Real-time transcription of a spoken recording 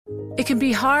It can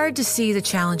be hard to see the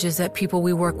challenges that people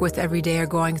we work with every day are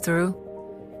going through.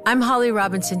 I'm Holly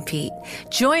Robinson Pete.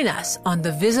 Join us on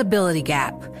The Visibility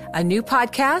Gap, a new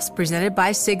podcast presented by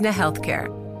Cigna Healthcare.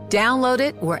 Download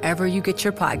it wherever you get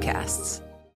your podcasts.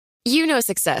 You know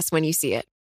success when you see it.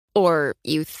 Or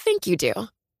you think you do.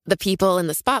 The people in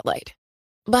the spotlight.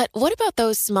 But what about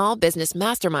those small business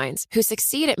masterminds who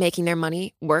succeed at making their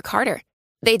money work harder?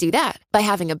 They do that by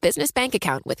having a business bank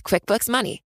account with QuickBooks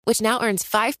Money, which now earns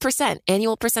 5%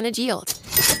 annual percentage yield.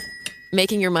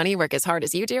 Making your money work as hard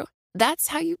as you do? That's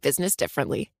how you business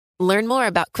differently. Learn more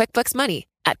about QuickBooks Money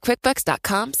at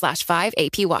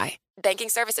quickbooks.com/5APY. Banking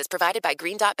services provided by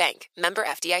Green Dot Bank. Member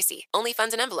FDIC. Only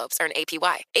funds and envelopes earn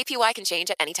APY. APY can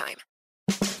change at any time.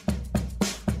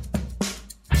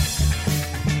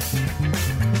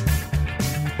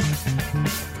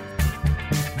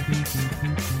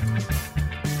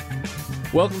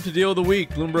 Welcome to Deal of the Week,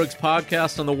 Bloomberg's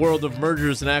podcast on the world of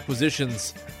mergers and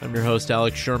acquisitions. I'm your host,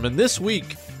 Alex Sherman. This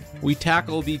week, we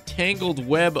tackle the tangled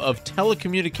web of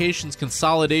telecommunications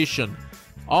consolidation,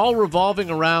 all revolving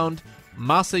around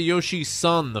Masayoshi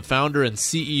Son, the founder and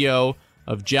CEO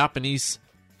of Japanese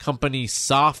company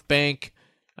SoftBank.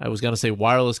 I was going to say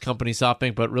wireless company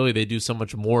SoftBank, but really they do so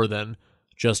much more than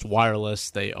just wireless.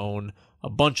 They own a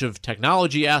bunch of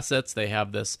technology assets. They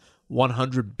have this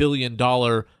 $100 billion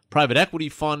private equity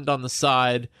fund on the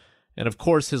side. And of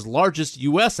course, his largest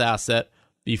U.S. asset,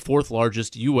 the fourth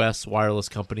largest U.S. wireless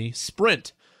company,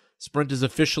 Sprint. Sprint is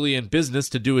officially in business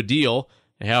to do a deal.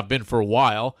 They have been for a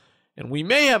while. And we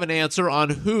may have an answer on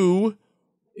who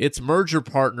its merger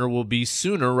partner will be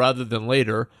sooner rather than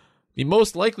later. The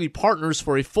most likely partners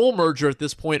for a full merger at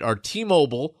this point are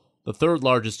T-Mobile, the third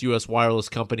largest U.S. wireless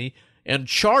company, and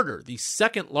Charter, the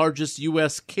second largest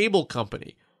U.S. cable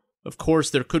company. Of course,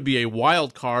 there could be a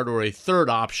wild card or a third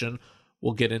option.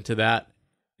 We'll get into that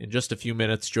in just a few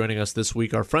minutes. Joining us this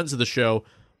week are friends of the show,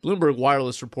 Bloomberg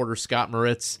wireless reporter Scott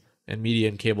Moritz and media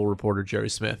and cable reporter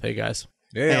Gerry Smith. Hey, guys.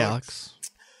 Hey, Alex.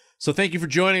 So thank you for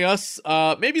joining us.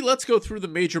 Maybe let's go through the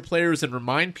major players and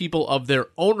remind people of their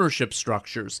ownership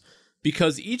structures,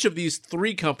 because each of these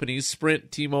three companies,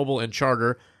 Sprint, T-Mobile, and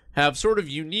Charter, have sort of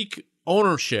unique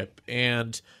ownership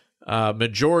and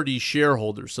majority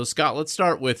shareholders. So, Scott, let's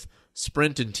start with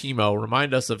Sprint and T-Mo.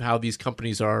 Remind us of how these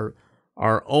companies are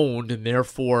owned, and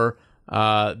therefore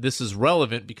this is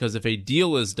relevant because if a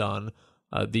deal is done,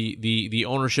 the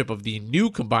ownership of the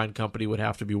new combined company would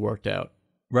have to be worked out.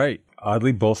 Right.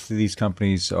 Oddly, both of these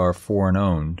companies are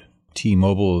foreign-owned.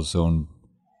 T-Mobile is owned,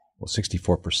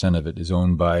 64% of it is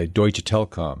owned by Deutsche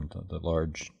Telekom, the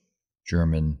large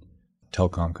German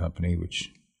telecom company,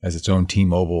 which has its own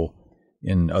T-Mobile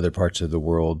in other parts of the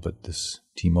world, but this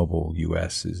T-Mobile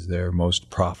US is their most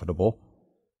profitable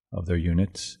of their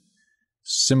units.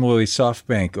 Similarly,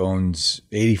 SoftBank owns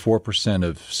 84%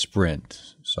 of Sprint.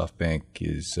 SoftBank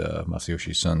is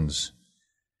Masayoshi Son's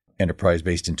enterprise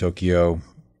based in Tokyo.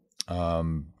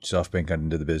 SoftBank got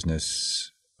into the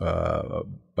business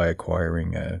by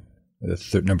acquiring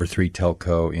the number 3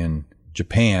 telco in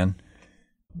Japan.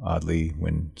 Oddly,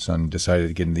 when Son decided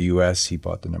to get in the U.S., he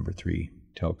bought the number 3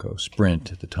 telco, Sprint,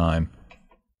 at the time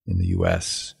in the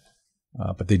U.S.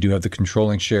 But they do have the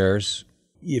controlling shares.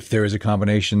 If there is a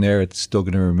combination there, it's still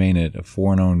going to remain a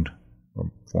foreign-owned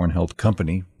or foreign-held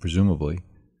company, presumably.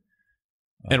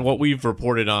 And what we've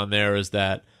reported on there is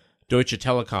that Deutsche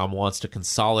Telekom wants to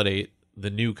consolidate the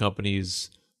new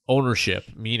company's ownership,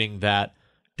 meaning that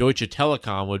Deutsche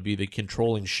Telekom would be the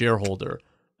controlling shareholder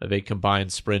of a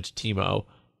combined Sprint T-Mo,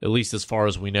 at least as far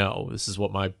as we know. This is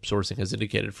what my sourcing has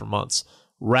indicated for months,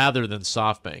 rather than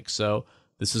SoftBank. So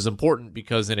this is important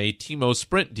because in a T-Mo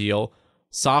Sprint deal,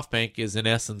 SoftBank is in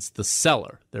essence the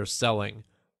seller. They're selling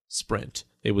Sprint.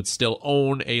 They would still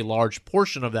own a large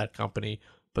portion of that company,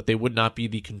 but they would not be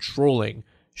the controlling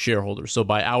shareholder. So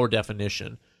by our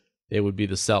definition, they would be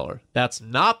the seller. That's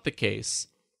not the case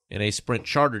in a Sprint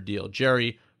Charter deal.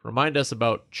 Gerry, remind us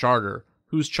about Charter.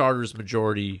 Who's Charter's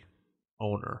majority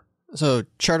owner? So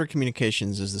Charter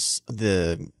Communications is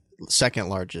the second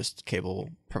largest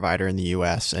cable provider in the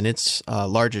U.S., and its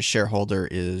largest shareholder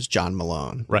is John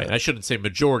Malone. Right. I shouldn't say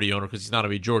majority owner because he's not a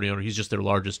majority owner. He's just their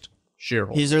largest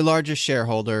shareholder. He's their largest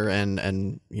shareholder,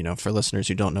 and you know, for listeners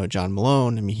who don't know John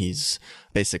Malone, I mean, he's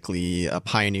basically a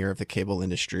pioneer of the cable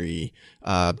industry,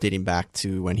 dating back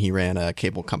to when he ran a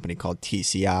cable company called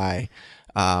TCI,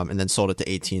 and then sold it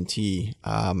to AT&T in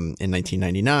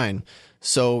 1999.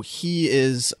 So he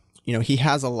is, you know, he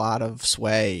has a lot of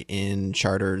sway in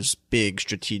Charter's big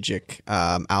strategic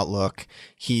outlook.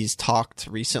 He's talked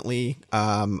recently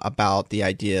about the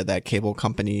idea that cable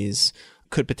companies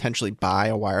could potentially buy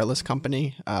a wireless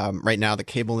company. Right now, the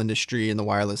cable industry and the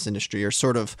wireless industry are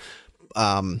sort of,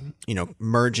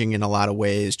 merging in a lot of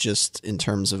ways, just in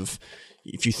terms of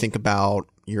if you think about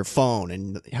your phone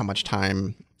and how much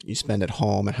time you spend at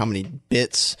home and how many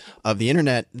bits of the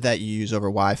internet that you use over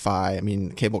Wi-Fi. I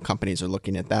mean, cable companies are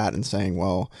looking at that and saying,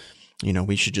 well,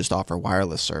 we should just offer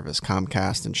wireless service.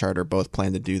 Comcast and Charter both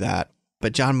plan to do that.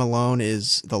 But John Malone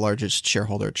is the largest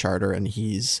shareholder at Charter, and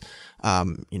he's,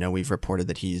 we've reported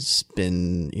that he's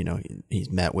been,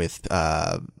 he's met with,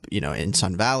 in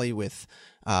Sun Valley with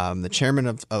the chairman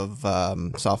of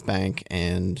SoftBank,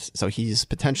 and so he's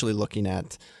potentially looking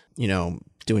at,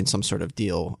 doing some sort of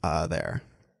deal there.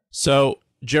 So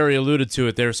Gerry alluded to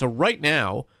it there. So right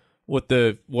now, what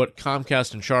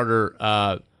Comcast and Charter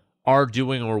are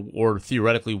doing, or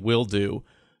theoretically will do,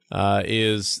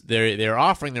 is they're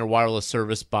offering their wireless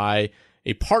service by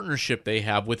a partnership they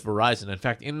have with Verizon. In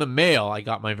fact, in the mail, I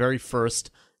got my very first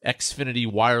Xfinity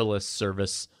wireless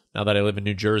service now that I live in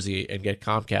New Jersey and get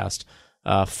Comcast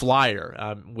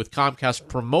flyer with Comcast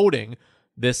promoting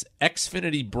this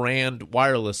Xfinity brand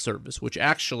wireless service, which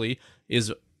actually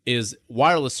is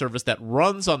wireless service that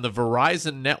runs on the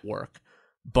Verizon network,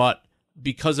 but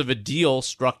because of a deal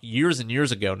struck years and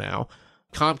years ago now,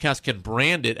 Comcast can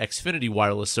brand it Xfinity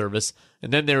wireless service,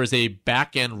 and then there is a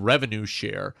back-end revenue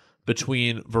share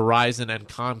between Verizon and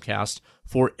Comcast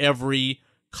for every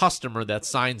customer that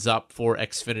signs up for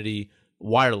Xfinity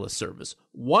wireless service.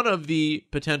 One of the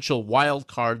potential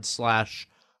wildcard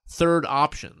 / third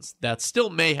options that still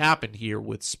may happen here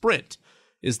with Sprint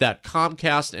is that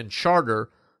Comcast and Charter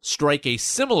strike a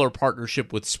similar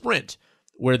partnership with Sprint,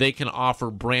 where they can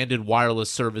offer branded wireless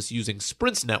service using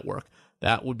Sprint's network.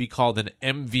 That would be called an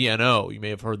MVNO. You may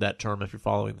have heard that term if you're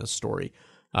following this story,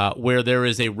 where there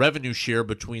is a revenue share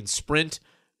between Sprint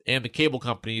and the cable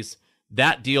companies.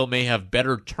 That deal may have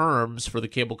better terms for the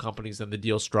cable companies than the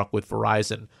deal struck with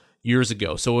Verizon years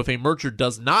ago. So if a merger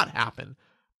does not happen,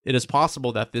 it is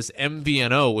possible that this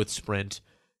MVNO with Sprint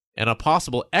and a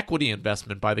possible equity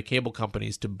investment by the cable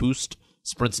companies to boost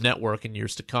Sprint's network in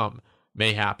years to come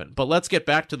may happen. But let's get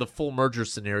back to the full merger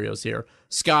scenarios here.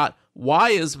 Scott,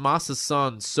 why is Masayoshi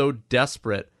Son so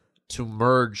desperate to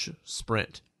merge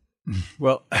Sprint?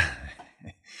 Well,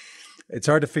 it's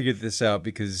hard to figure this out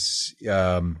because,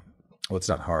 it's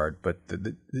not hard, but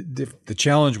the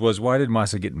challenge was, why did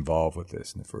Masa get involved with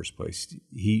this in the first place?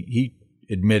 He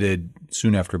admitted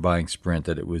soon after buying Sprint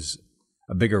that it was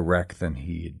a bigger wreck than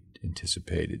he had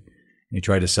anticipated. He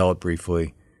tried to sell it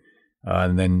briefly,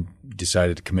 and then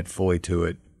decided to commit fully to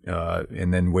it,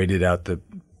 and then waited out the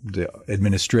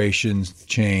administration's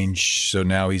change. So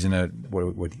now he's in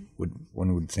what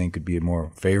one would think could be a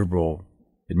more favorable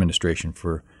administration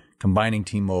for combining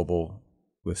T-Mobile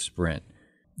with Sprint.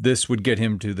 This would get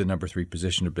him to the number 3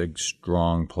 position, a big,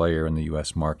 strong player in the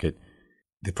U.S. market.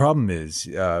 The problem is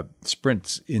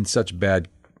Sprint's in such bad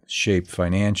shape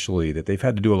financially that they've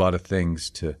had to do a lot of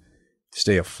things to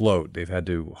stay afloat. They've had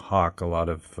to hawk a lot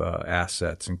of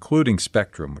assets, including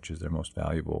spectrum, which is their most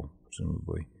valuable,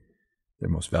 presumably their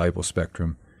most valuable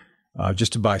spectrum,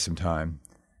 just to buy some time.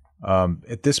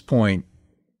 At this point,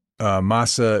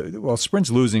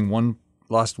 Sprint's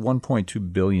lost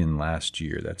 $1.2 billion last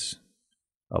year. That's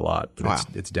a lot, but wow.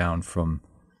 It's down from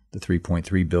the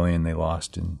 $3.3 billion they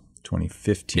lost in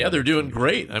 2015. Yeah, they're doing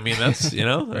great. I mean, that's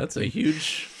that's a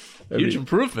huge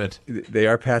improvement. They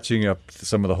are patching up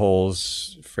some of the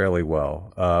holes fairly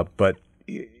well, but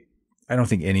I don't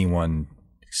think anyone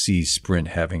sees Sprint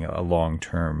having a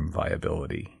long-term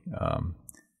viability.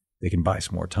 They can buy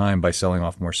some more time by selling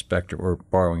off more spectrum or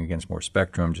borrowing against more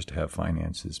spectrum just to have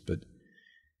finances, but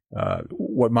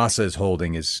what Masa is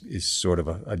holding is sort of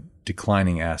a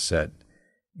declining asset,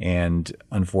 and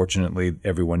unfortunately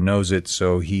everyone knows it,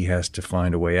 so he has to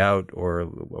find a way out or a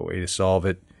way to solve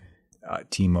it.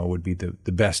 T-Mo would be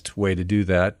the best way to do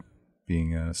that,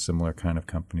 being a similar kind of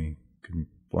company, can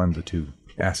blend the two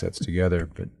assets together.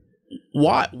 But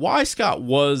why Scott,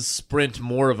 was Sprint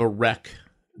more of a wreck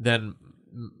than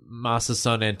Masayoshi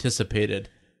Son anticipated?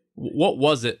 What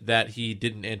was it that he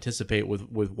didn't anticipate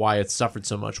with why it suffered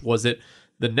so much? Was it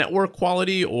the network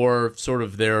quality or sort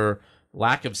of their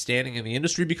lack of standing in the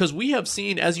industry? Because we have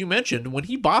seen, as you mentioned, when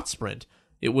he bought Sprint,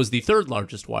 it was the 3rd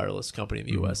largest wireless company in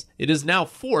the U.S. It is now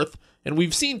 4th, and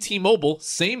we've seen T-Mobile,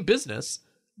 same business,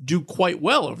 do quite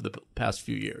well over the past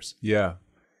few years. Yeah,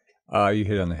 you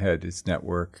hit on the head. It's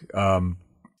network.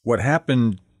 What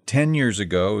happened 10 years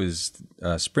ago is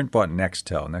Sprint bought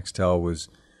Nextel. Nextel was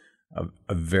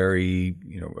a very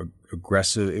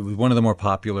aggressive. It was one of the more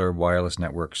popular wireless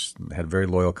networks. It had a very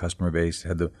loyal customer base. It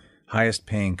had the highest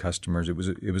paying customers. It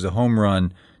was a home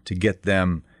run to get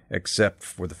them except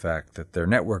for the fact that their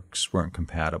networks weren't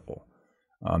compatible.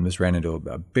 This ran into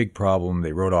a big problem.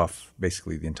 They wrote off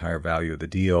basically the entire value of the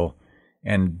deal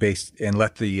and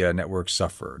let the network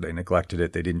suffer. They neglected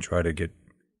it. They didn't try to get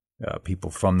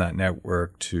people from that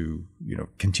network to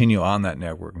continue on that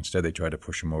network. Instead, they tried to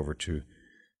push them over to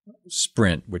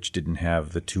Sprint, which didn't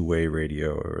have the two-way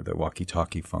radio or the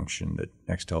walkie-talkie function that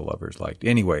Nextel lovers liked.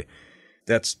 Anyway,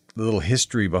 that's the little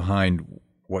history behind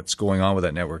what's going on with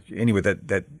that network. Anyway,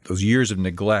 that those years of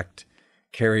neglect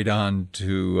carried on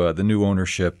to the new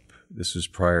ownership. This was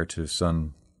prior to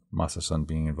Masayoshi Son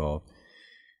being involved.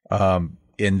 And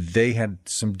they had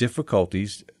some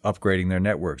difficulties upgrading their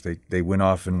networks. They went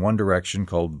off in one direction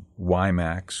called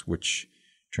WiMAX, which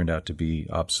turned out to be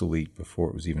obsolete before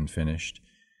it was even finished.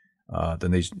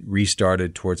 Then they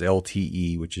restarted towards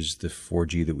LTE, which is the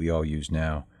 4G that we all use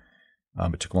now.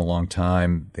 It took them a long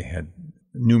time. They had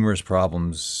numerous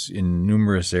problems in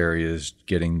numerous areas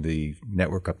getting the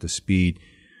network up to speed.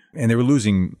 And they were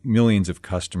losing millions of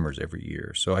customers every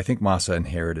year. So I think Masa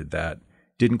inherited that,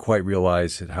 didn't quite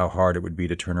realize how hard it would be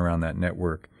to turn around that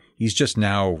network. He's just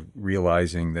now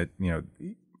realizing that,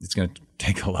 it's going to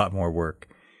take a lot more work.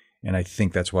 And I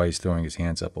think that's why he's throwing his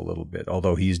hands up a little bit,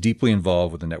 although he's deeply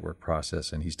involved with the network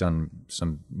process and he's done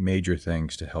some major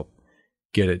things to help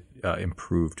get it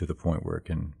improved to the point where it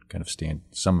can kind of stand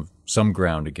some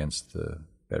ground against the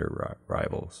better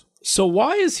rivals. So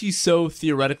why is he so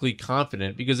theoretically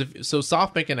confident? Because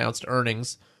SoftBank announced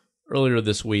earnings earlier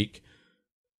this week.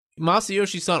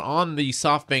 Masayoshi Son on the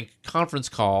SoftBank conference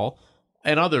call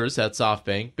and others at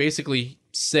SoftBank basically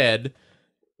said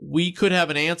we could have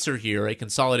an answer here, a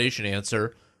consolidation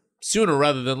answer, sooner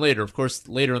rather than later. Of course,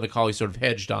 later in the call he sort of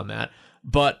hedged on that.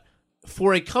 But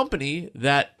for a company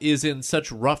that is in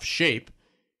such rough shape,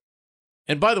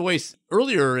 and by the way,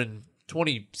 earlier in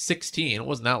 2016, it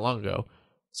wasn't that long ago,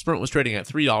 Sprint was trading at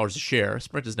 $3 a share.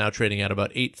 Sprint is now trading at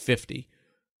about $8.50.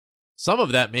 Some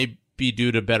of that may be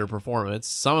due to better performance.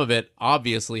 Some of it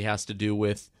obviously has to do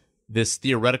with this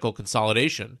theoretical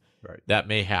consolidation that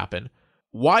may happen.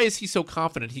 Why is he so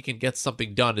confident he can get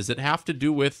something done? Does it have to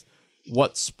do with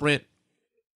what Sprint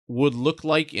would look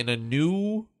like in a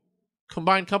new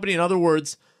combined company? In other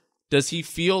words, does he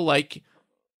feel like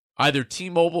either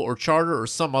T-Mobile or Charter or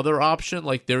some other option,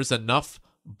 like there's enough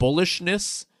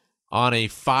bullishness on a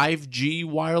 5G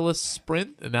wireless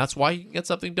Sprint, and that's why he can get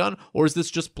something done? Or is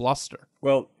this just bluster?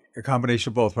 Well, a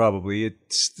combination of both, probably.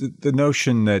 It's the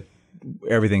notion that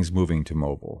everything's moving to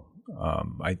mobile.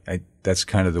 That's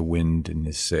kind of the wind in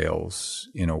his sails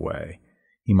in a way.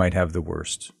 He might have the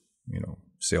worst,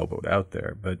 sailboat out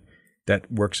there, but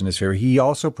that works in his favor. He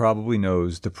also probably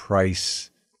knows the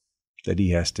price that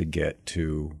he has to get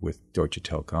to with Deutsche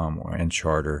Telekom and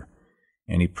Charter.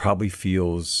 And he probably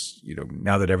feels,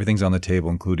 now that everything's on the table,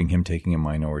 including him taking a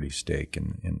minority stake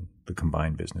in the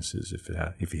combined businesses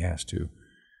if he has to.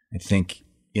 I think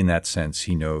in that sense,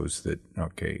 he knows that,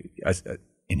 okay,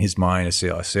 in his mind,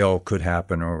 a sale could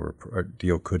happen or a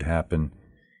deal could happen.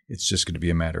 It's just going to be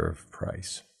a matter of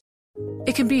price.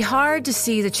 It can be hard to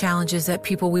see the challenges that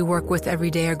people we work with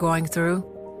every day are going through.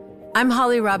 I'm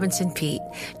Holly Robinson Peete.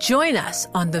 Join us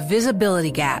on The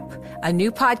Visibility Gap, a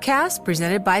new podcast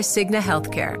presented by Cigna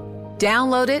Healthcare.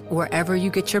 Download it wherever you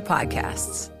get your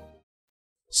podcasts.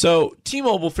 So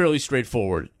T-Mobile, fairly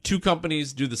straightforward. Two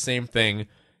companies do the same thing.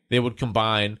 They would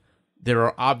combine. There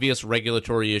are obvious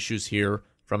regulatory issues here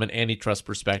from an antitrust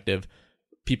perspective.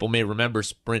 People may remember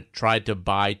Sprint tried to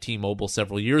buy T-Mobile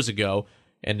several years ago,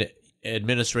 and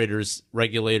administrators,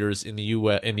 regulators in the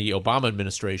Obama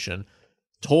administration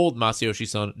told Masayoshi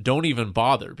Son, don't even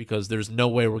bother because there's no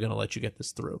way we're going to let you get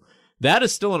this through. That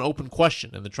is still an open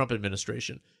question in the Trump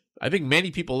administration. I think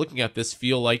many people looking at this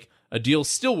feel like a deal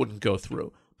still wouldn't go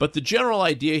through. But the general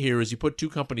idea here is you put two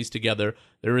companies together,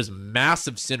 there is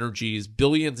massive synergies,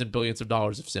 billions and billions of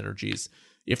dollars of synergies,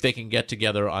 if they can get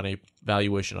together on a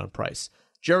valuation on price.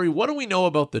 Gerry, what do we know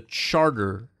about the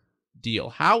Charter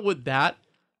deal? How would that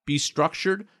be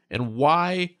structured, and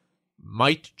why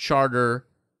might Charter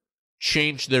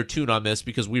change their tune on this?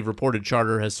 Because we've reported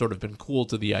Charter has sort of been cool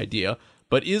to the idea.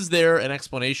 But is there an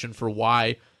explanation for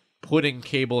why putting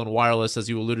cable and wireless, as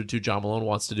you alluded to, John Malone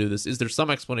wants to do this? Is there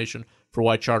some explanation for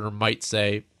why Charter might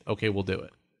say, okay, we'll do it?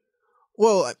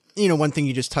 Well, one thing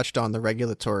you just touched on, the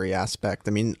regulatory aspect.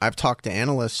 I mean, I've talked to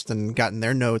analysts and gotten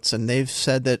their notes, and they've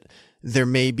said that there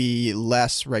may be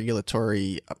less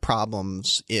regulatory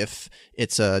problems if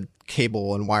it's a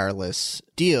cable and wireless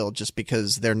deal, just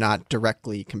because they're not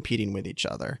directly competing with each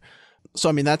other. So,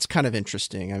 I mean, that's kind of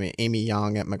interesting. I mean, Amy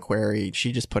Young at Macquarie,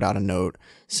 she just put out a note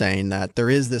saying that there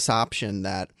is this option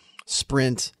that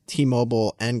Sprint,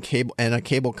 T-Mobile, and a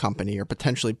cable company, or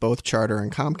potentially both Charter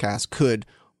and Comcast, could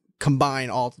combine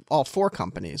all four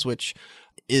companies, which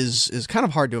is kind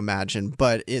of hard to imagine,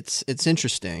 but it's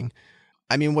interesting.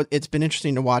 I mean, it's been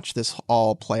interesting to watch this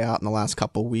all play out in the last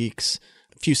couple of weeks.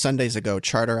 A few Sundays ago,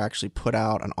 Charter actually put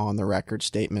out an on-the-record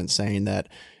statement saying that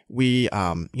we're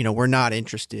not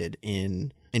interested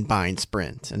in buying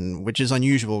Sprint, and which is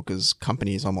unusual because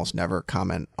companies almost never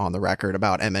comment on the record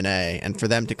about M&A, and for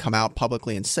them to come out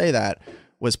publicly and say that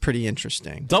was pretty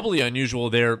interesting. Doubly unusual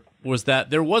there was that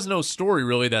there was no story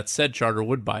really that said Charter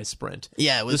would buy Sprint.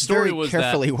 Yeah, it was the story very was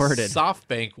carefully that worded.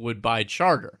 SoftBank would buy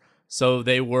Charter. So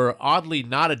they were oddly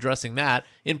not addressing that,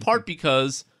 in part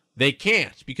because they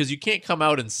can't, because you can't come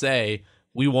out and say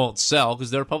we won't sell, because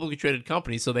they're a publicly traded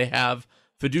company, so they have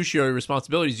fiduciary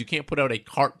responsibilities. You can't put out a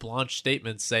carte blanche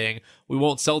statement saying we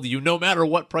won't sell to you no matter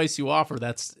what price you offer.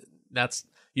 That's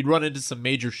you'd run into some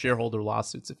major shareholder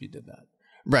lawsuits if you did that.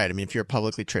 Right. I mean, if you're a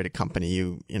publicly traded company,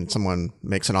 and someone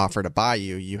makes an offer to buy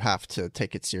you, you have to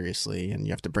take it seriously and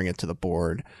you have to bring it to the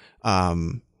board. I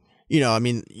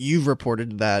mean, you've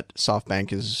reported that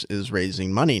SoftBank is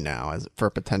raising money now for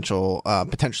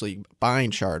potentially buying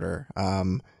Charter. I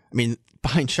mean,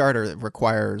 buying Charter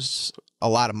requires a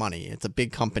lot of money. It's a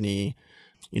big company.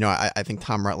 I think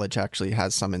Tom Rutledge actually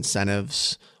has some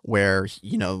incentives where,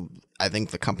 I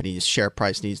think the company's share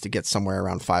price needs to get somewhere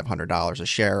around $500 a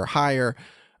share or higher.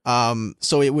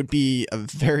 So it would be a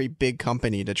very big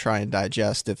company to try and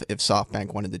digest if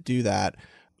SoftBank wanted to do that.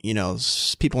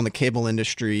 People in the cable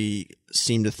industry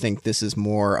seem to think this is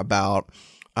more about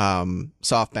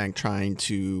SoftBank trying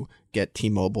to get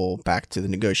T-Mobile back to the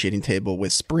negotiating table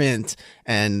with Sprint,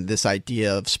 and this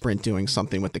idea of Sprint doing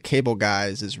something with the cable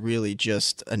guys is really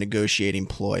just a negotiating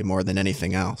ploy more than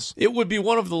anything else. It would be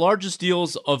one of the largest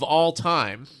deals of all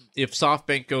time if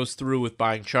SoftBank goes through with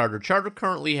buying Charter. Charter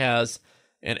currently has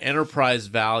an enterprise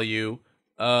value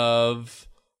of,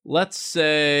 let's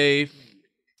say,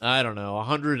 I don't know,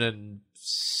 $170,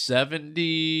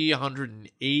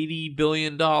 $180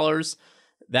 billion.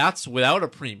 That's without a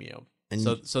premium.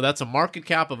 So that's a market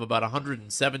cap of about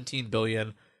 $117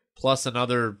 billion plus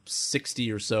another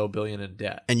 60 or so billion in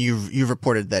debt. And you've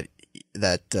reported that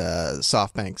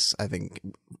SoftBank's, I think,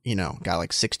 got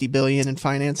like $60 billion in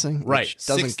financing, right? Which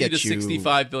doesn't 60 get to you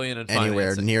 $65 billion in financing.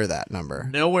 Anywhere near that number.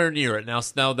 Nowhere near it. Now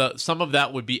some of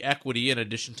that would be equity in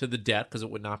addition to the debt, because it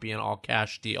would not be an all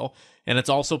cash deal. And it's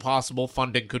also possible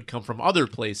funding could come from other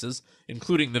places,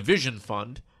 including the Vision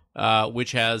Fund,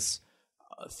 which has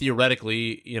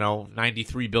theoretically,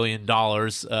 $93 billion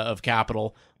of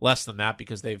capital, less than that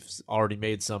because they've already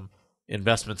made some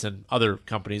investments in other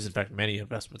companies. In fact, many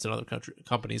investments in other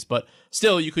companies. But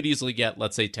still, you could easily get,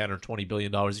 let's say, $10 or $20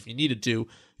 billion if you needed to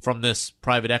from this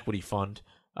private equity fund,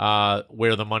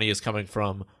 where the money is coming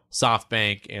from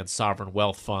SoftBank and sovereign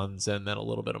wealth funds, and then a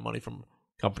little bit of money from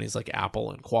companies like Apple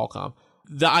and Qualcomm.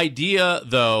 The idea,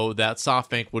 though, that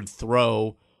SoftBank would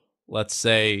throw, let's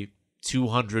say,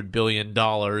 $200 billion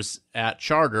at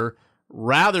Charter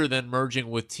rather than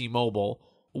merging with T-Mobile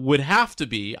would have to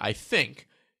be, I think,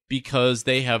 because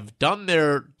they have done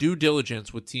their due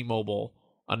diligence with T-Mobile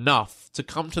enough to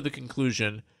come to the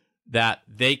conclusion that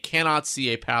they cannot see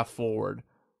a path forward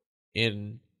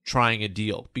in trying a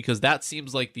deal, because that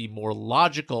seems like the more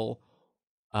logical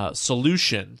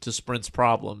solution to Sprint's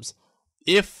problems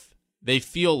if they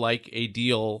feel like a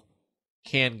deal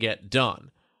can get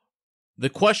done. The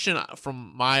question,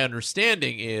 from my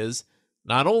understanding, is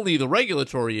not only the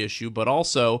regulatory issue, but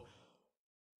also,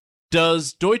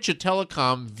 does Deutsche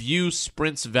Telekom view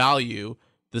Sprint's value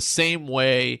the same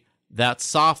way that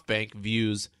SoftBank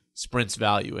views Sprint's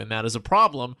value? And that is a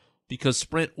problem because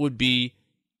Sprint would be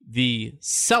the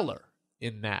seller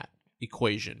in that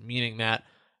equation, meaning that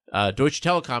Deutsche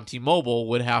Telekom, T-Mobile,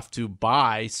 would have to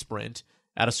buy Sprint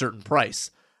at a certain price.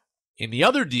 In the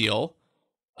other deal,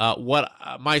 what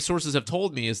my sources have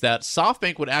told me is that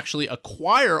SoftBank would actually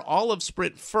acquire all of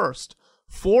Sprint first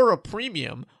for a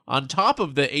premium on top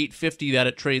of the $850 that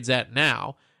it trades at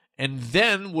now, and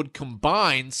then would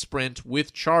combine Sprint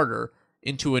with Charter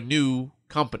into a new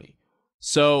company.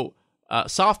 So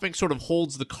SoftBank sort of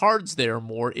holds the cards there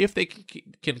more if they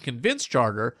can convince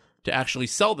Charter to actually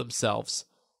sell themselves.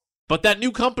 But that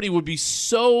new company would be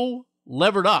so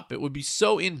levered up, it would be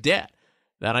so in debt,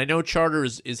 that I know Charter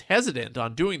is hesitant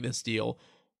on doing this deal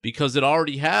because it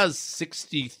already has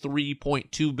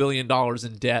 $63.2 billion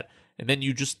in debt, and then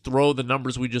you just throw the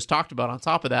numbers we just talked about on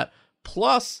top of that.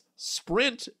 Plus,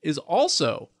 Sprint is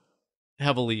also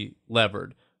heavily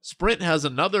levered. Sprint has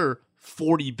another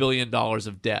 $40 billion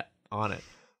of debt on it.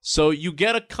 So you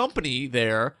get a company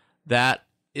there that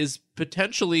is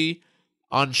potentially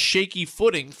on shaky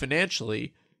footing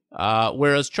financially,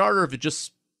 whereas Charter, if it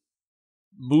just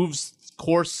moves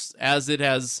course as it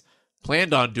has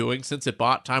planned on doing since it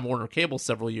bought Time Warner Cable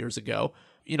several years ago,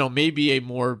 maybe a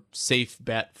more safe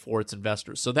bet for its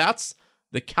investors. So that's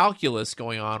the calculus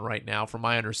going on right now, from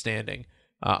my understanding,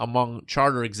 among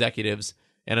Charter executives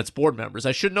and its board members.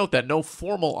 I should note that no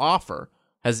formal offer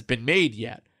has been made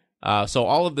yet. So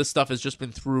all of this stuff has just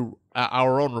been through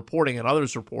our own reporting and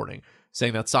others' reporting,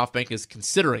 saying that SoftBank is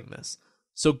considering this.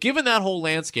 So given that whole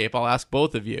landscape, I'll ask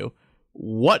both of you,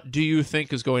 what do you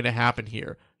think is going to happen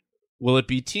here? Will it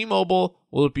be T-Mobile?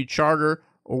 Will it be Charter?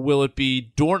 Or will it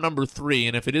be door number 3?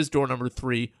 And if it is door number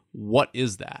 3, what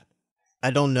is that?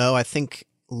 I don't know. I think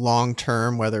long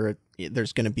term,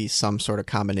 there's going to be some sort of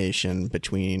combination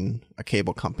between a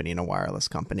cable company and a wireless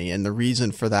company. And the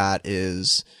reason for that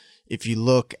is, if you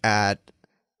look at,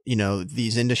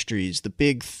 these industries, the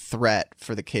big threat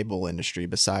for the cable industry,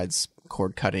 besides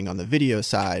cord cutting on the video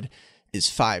side, is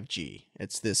 5G.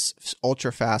 It's this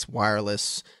ultra-fast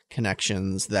wireless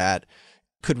connections that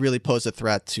could really pose a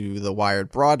threat to the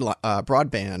wired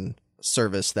broadband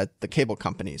service that the cable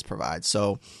companies provide.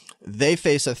 So they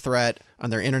face a threat on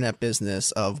their internet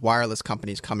business of wireless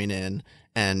companies coming in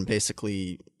and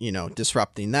basically,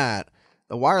 disrupting that.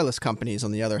 The wireless companies,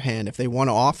 on the other hand, if they want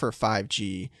to offer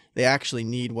 5G, they actually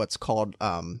need what's called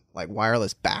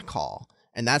wireless backhaul.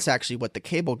 And that's actually what the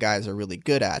cable guys are really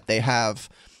good at. They have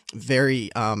very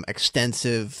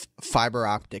extensive fiber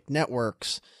optic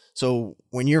networks. So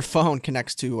when your phone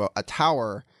connects to a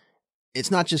tower,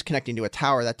 it's not just connecting to a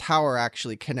tower. That tower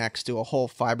actually connects to a whole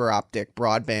fiber optic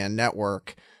broadband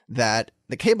network that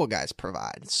the cable guys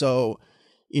provide. So,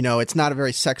 it's not a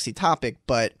very sexy topic,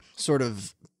 but sort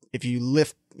of if you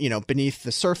lift, beneath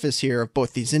the surface here of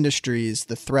both these industries,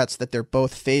 the threats that they're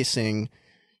both facing,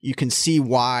 you can see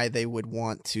why they would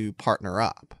want to partner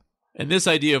up. And this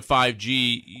idea of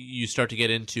 5G, you start to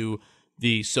get into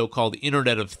the so-called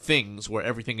Internet of Things, where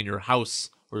everything in your house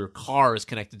or your car is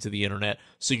connected to the internet.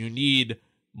 So you need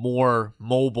more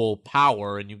mobile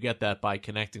power, and you get that by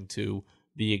connecting to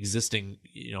the existing,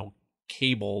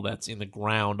 cable that's in the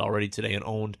ground already today and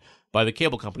owned by the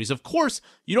cable companies. Of course,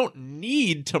 you don't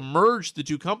need to merge the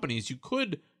two companies. You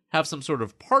could have some sort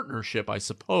of partnership, I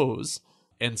suppose,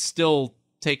 and still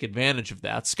take advantage of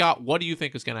that. Scott, what do you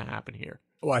think is going to happen here?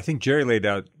 Well, I think Gerry laid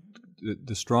out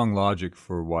the strong logic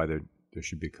for why there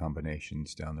should be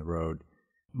combinations down the road.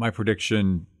 My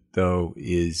prediction, though,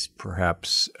 is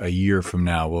perhaps a year from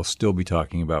now, we'll still be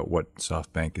talking about what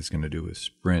SoftBank is going to do with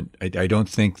Sprint. I don't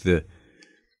think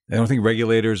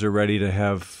regulators are ready to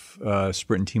have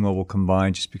Sprint and T-Mobile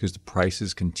combined, just because the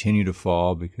prices continue to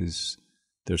fall, because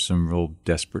there's some real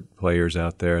desperate players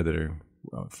out there that are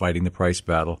fighting the price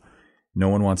battle. No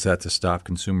one wants that to stop.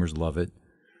 Consumers love it.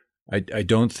 I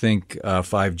don't think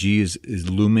 5G is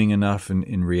looming enough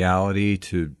in reality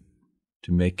to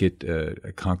make it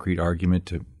a concrete argument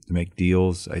to make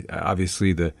deals.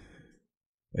 Obviously,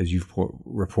 as you've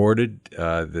reported,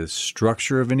 the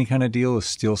structure of any kind of deal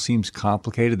still seems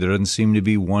complicated. There doesn't seem to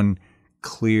be one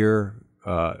clear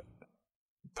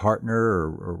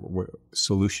partner or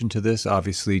solution to this.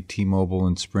 Obviously, T-Mobile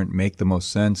and Sprint make the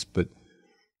most sense, but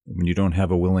when you don't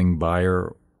have a willing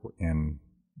buyer and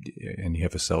you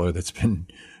have a seller that's been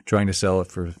trying to sell it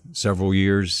for several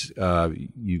years,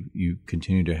 you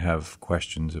continue to have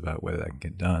questions about whether that can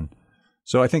get done.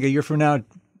 So I think a year from now,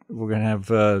 we're going to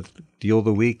have Deal of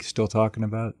the Week still talking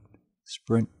about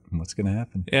Sprint and what's going to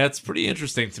happen. Yeah, it's pretty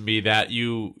interesting to me that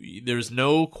there's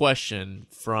no question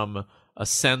from a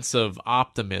sense of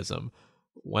optimism.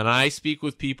 When I speak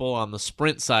with people on the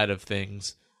Sprint side of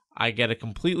things, I get a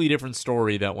completely different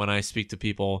story than when I speak to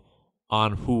people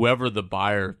on whoever the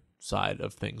buyer side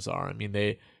of things are. I mean,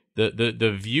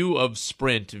 the view of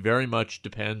Sprint very much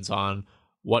depends on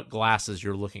what glasses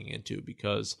you're looking into,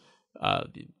 because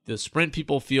the Sprint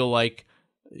people feel like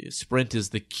Sprint is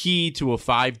the key to a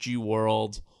 5G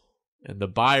world, and the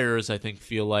buyers, I think,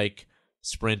 feel like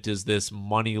Sprint is this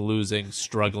money-losing,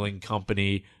 struggling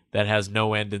company that has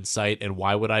no end in sight, and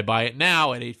why would I buy it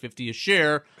now at $8.50 a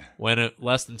share when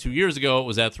less than 2 years ago it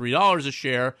was at $3 a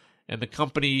share, and the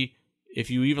company, if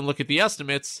you even look at the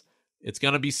estimates, it's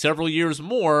going to be several years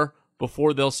more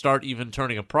before they'll start even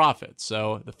turning a profit.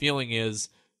 So the feeling is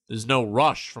there's no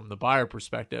rush from the buyer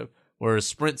perspective, whereas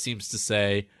Sprint seems to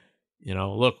say,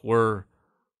 look, we're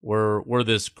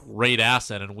this great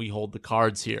asset and we hold the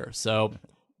cards here. So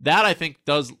that, I think,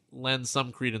 does lend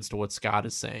some credence to what Scott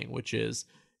is saying, which is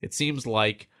it seems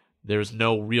like there's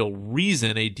no real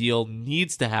reason a deal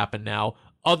needs to happen now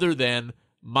other than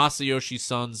Masayoshi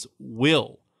Son's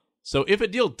will. So if a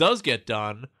deal does get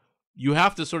done, you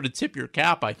have to sort of tip your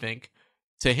cap, I think,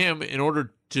 to him in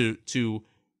order to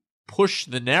push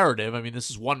the narrative. I mean, this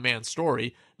is one man's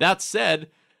story. That said,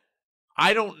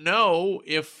 I don't know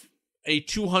if a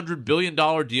 $200 billion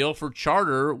deal for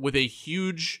Charter with a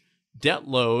huge debt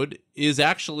load is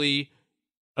actually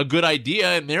a good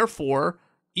idea, and therefore,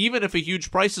 even if a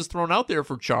huge price is thrown out there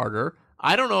for Charter,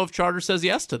 I don't know if Charter says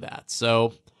yes to that.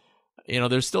 So,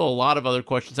 there's still a lot of other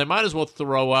questions. I might as well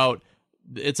throw out,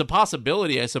 it's a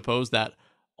possibility, I suppose, that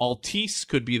Altice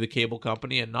could be the cable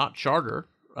company and not Charter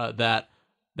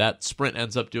that Sprint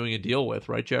ends up doing a deal with,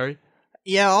 right, Gerry?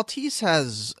 Yeah, Altice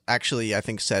has actually, I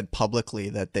think, said publicly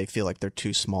that they feel like they're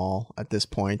too small at this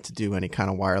point to do any kind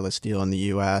of wireless deal in the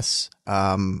U.S.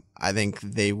 I think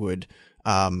they would,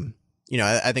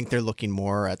 I think they're looking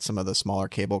more at some of the smaller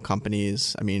cable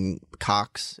companies. I mean,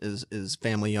 Cox is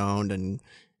family owned and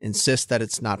insists that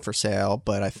it's not for sale,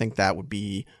 but I think that would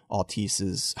be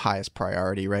Altice's highest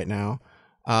priority right now.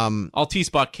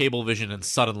 Altice bought Cablevision and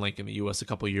Suddenlink in the U.S. a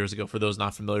couple of years ago. For those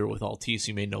not familiar with Altice,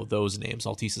 you may know those names.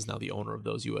 Altice is now the owner of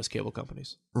those U.S. cable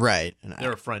companies. Right. And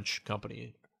they're a French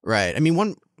company. Right. I mean,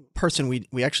 one person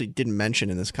we actually didn't mention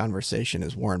in this conversation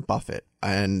is Warren Buffett.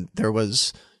 And there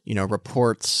was,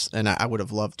 reports, and I would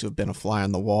have loved to have been a fly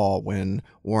on the wall when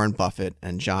Warren Buffett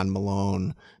and John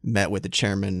Malone met with the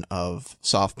chairman of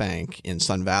SoftBank in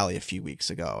Sun Valley a few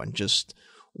weeks ago, and just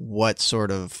what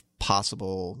sort of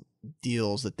possible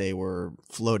deals that they were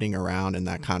floating around in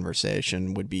that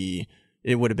conversation would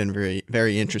have been very,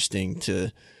 very interesting to,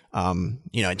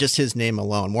 just his name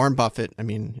alone. Warren Buffett, I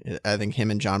mean, I think him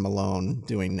and John Malone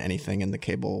doing anything in the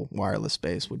cable wireless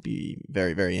space would be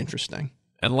very, very interesting.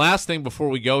 And last thing before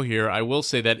we go here, I will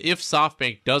say that if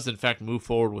SoftBank does in fact move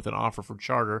forward with an offer for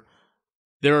Charter,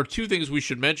 there are two things we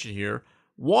should mention here.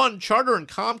 One, Charter and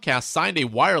Comcast signed a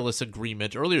wireless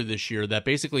agreement earlier this year that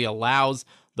basically allows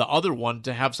the other one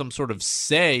to have some sort of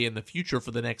say in the future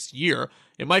for the next year.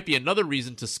 It might be another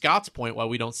reason, to Scott's point, why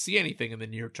we don't see anything in the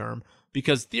near term,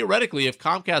 because theoretically, if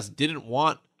Comcast didn't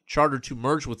want Charter to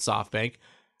merge with SoftBank,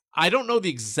 I don't know the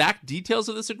exact details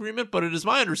of this agreement, but it is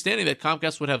my understanding that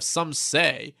Comcast would have some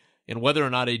say in whether or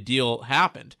not a deal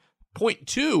happened. Point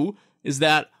two is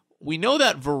that we know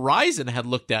that Verizon had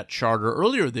looked at Charter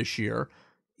earlier this year,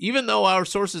 even though our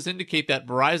sources indicate that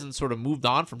Verizon sort of moved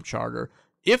on from Charter.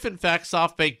 If, in fact,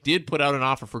 SoftBank did put out an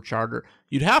offer for Charter,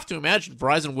 you'd have to imagine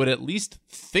Verizon would at least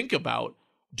think about,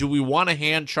 do we want to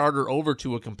hand Charter over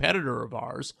to a competitor of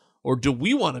ours, or do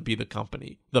we want to be the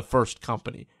company, the first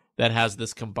company, that has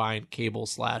this combined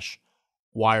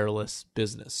cable/wireless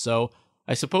business? So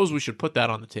I suppose we should put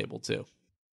that on the table, too.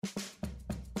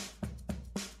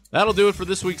 That'll do it for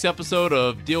this week's episode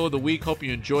of Deal of the Week. Hope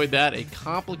you enjoyed that. A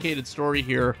complicated story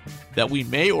here that we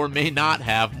may or may not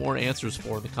have more answers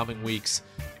for in the coming weeks.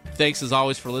 Thanks, as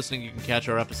always, for listening. You can catch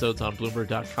our episodes on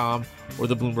Bloomberg.com or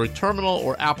the Bloomberg Terminal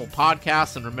or Apple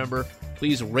Podcasts. And remember,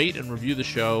 please rate and review the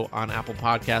show on Apple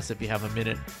Podcasts if you have a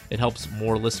minute. It helps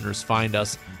more listeners find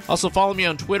us. Also, follow me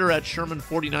on Twitter at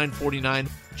Sherman4949.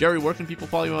 Gerry, where can people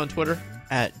follow you on Twitter?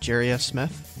 At Gerry S.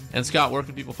 Smith. And Scott, where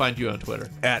can people find you on Twitter?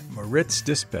 At Moritz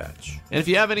Dispatch. And if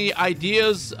you have any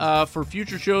ideas for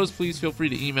future shows, please feel free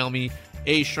to email me,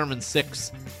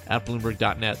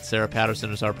 asherman6@bloomberg.net. Sarah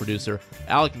Patterson is our producer.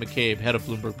 Alec McCabe, head of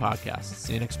Bloomberg Podcasts.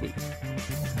 See you next week.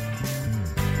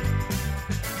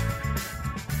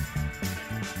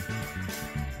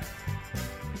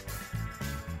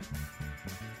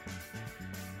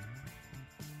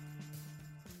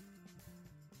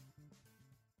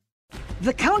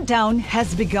 The countdown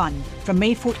has begun. From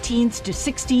May 14th to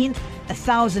 16th,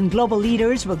 1,000 global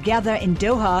leaders will gather in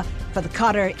Doha for the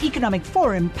Qatar Economic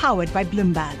Forum powered by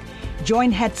Bloomberg.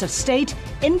 Join heads of state,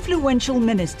 influential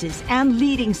ministers, and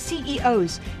leading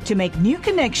CEOs to make new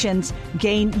connections,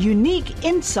 gain unique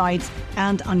insights,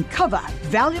 and uncover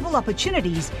valuable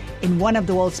opportunities in one of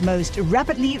the world's most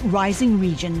rapidly rising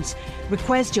regions.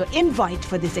 Request your invite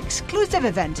for this exclusive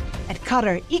event at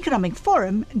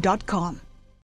QatarEconomicForum.com.